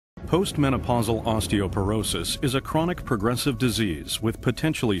Postmenopausal osteoporosis is a chronic progressive disease with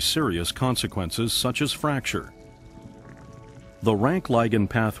potentially serious consequences such as fracture. The rank ligand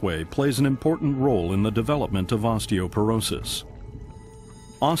pathway plays an important role in the development of osteoporosis.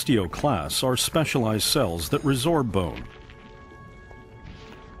 Osteoclasts are specialized cells that resorb bone,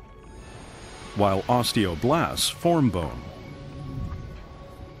 while osteoblasts form bone.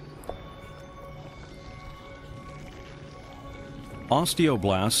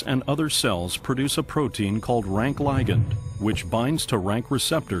 Osteoblasts and other cells produce a protein called rank ligand, which binds to rank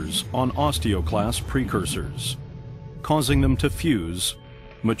receptors on osteoclast precursors, causing them to fuse,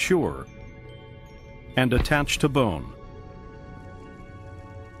 mature, and attach to bone.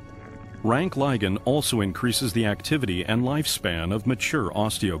 Rank ligand also increases the activity and lifespan of mature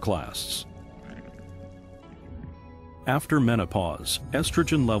osteoclasts. After menopause,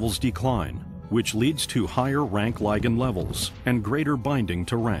 estrogen levels decline, which leads to higher rank ligand levels and greater binding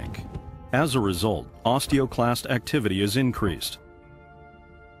to rank. As a result, osteoclast activity is increased,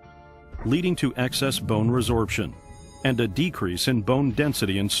 leading to excess bone resorption and a decrease in bone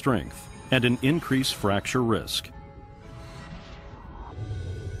density and strength, and an increased fracture risk.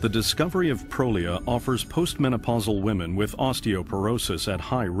 The discovery of Prolia offers postmenopausal women with osteoporosis at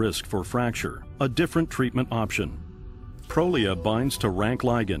high risk for fracture a different treatment option. Prolia binds to rank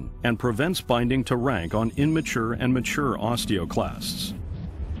ligand and prevents binding to rank on immature and mature osteoclasts.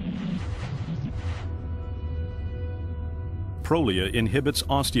 Prolia inhibits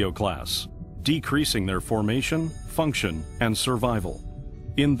osteoclasts, decreasing their formation, function, and survival.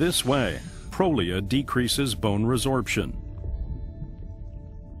 In this way, Prolia decreases bone resorption,